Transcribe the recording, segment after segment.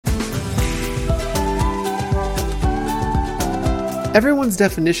Everyone's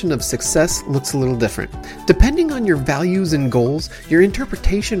definition of success looks a little different. Depending on your values and goals, your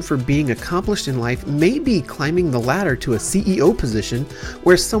interpretation for being accomplished in life may be climbing the ladder to a CEO position,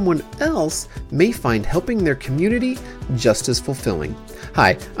 where someone else may find helping their community just as fulfilling.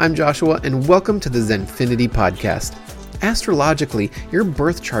 Hi, I'm Joshua, and welcome to the Zenfinity Podcast. Astrologically, your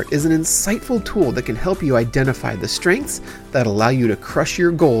birth chart is an insightful tool that can help you identify the strengths that allow you to crush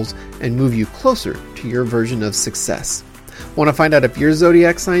your goals and move you closer to your version of success. Want to find out if your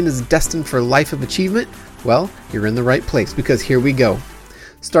zodiac sign is destined for a life of achievement? Well, you're in the right place, because here we go.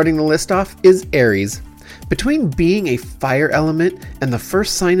 Starting the list off is Aries. Between being a fire element and the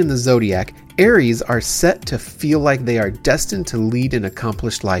first sign in the zodiac, Aries are set to feel like they are destined to lead an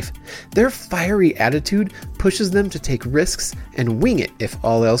accomplished life. Their fiery attitude pushes them to take risks and wing it if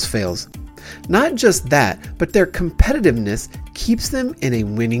all else fails. Not just that, but their competitiveness keeps them in a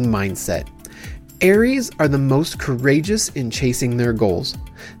winning mindset. Aries are the most courageous in chasing their goals.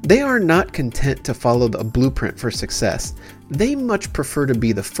 They are not content to follow a blueprint for success. They much prefer to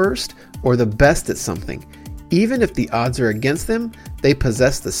be the first or the best at something. Even if the odds are against them, they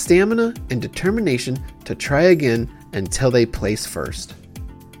possess the stamina and determination to try again until they place first.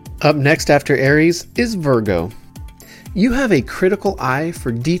 Up next after Aries is Virgo. You have a critical eye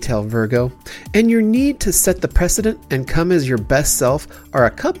for detail, Virgo, and your need to set the precedent and come as your best self are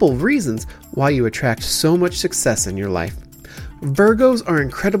a couple of reasons why you attract so much success in your life. Virgos are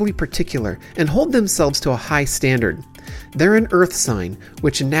incredibly particular and hold themselves to a high standard. They're an earth sign,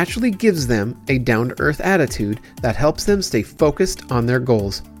 which naturally gives them a down-to-earth attitude that helps them stay focused on their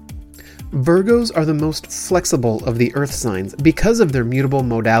goals. Virgos are the most flexible of the earth signs because of their mutable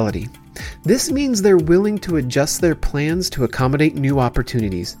modality. This means they're willing to adjust their plans to accommodate new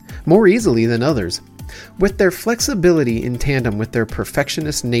opportunities more easily than others. With their flexibility in tandem with their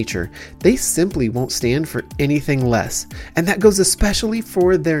perfectionist nature, they simply won't stand for anything less, and that goes especially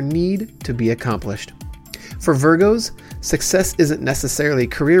for their need to be accomplished. For Virgos, success isn't necessarily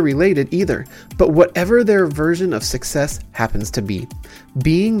career-related either, but whatever their version of success happens to be.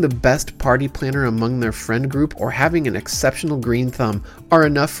 Being the best party planner among their friend group or having an exceptional green thumb are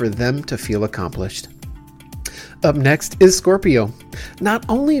enough for them to feel accomplished. Up next is Scorpio. Not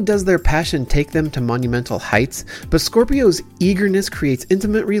only does their passion take them to monumental heights, but Scorpio's eagerness creates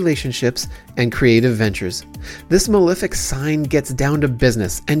intimate relationships and creative ventures. This malefic sign gets down to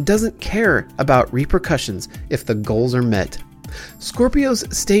business and doesn't care about repercussions if the goals are met.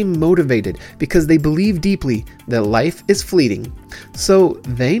 Scorpios stay motivated because they believe deeply that life is fleeting, so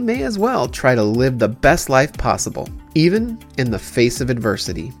they may as well try to live the best life possible, even in the face of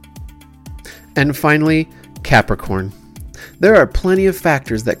adversity. And finally, Capricorn. There are plenty of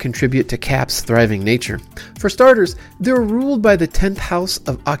factors that contribute to Cap's thriving nature. For starters, they're ruled by the 10th house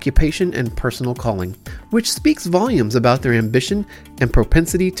of occupation and personal calling, which speaks volumes about their ambition and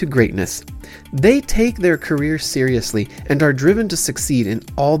propensity to greatness. They take their career seriously and are driven to succeed in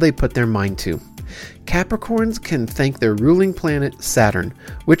all they put their mind to. Capricorns can thank their ruling planet, Saturn,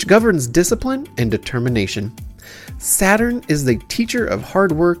 which governs discipline and determination. Saturn is the teacher of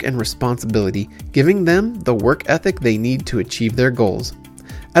hard work and responsibility, giving them the work ethic they need to achieve their goals.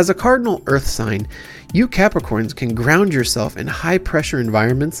 As a cardinal earth sign, you Capricorns can ground yourself in high-pressure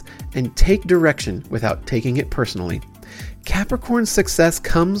environments and take direction without taking it personally. Capricorn's success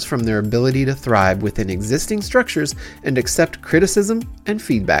comes from their ability to thrive within existing structures and accept criticism and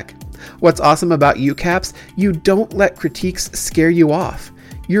feedback. What's awesome about you Caps, you don't let critiques scare you off.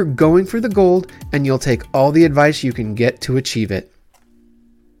 You're going for the gold, and you'll take all the advice you can get to achieve it.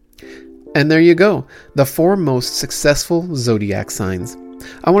 And there you go, the 4 most successful zodiac signs.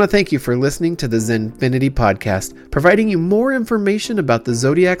 I want to thank you for listening to the Zenfinity Podcast, providing you more information about the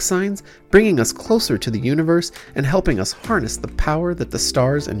zodiac signs, bringing us closer to the universe, and helping us harness the power that the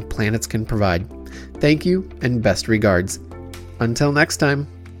stars and planets can provide. Thank you, and best regards. Until next time.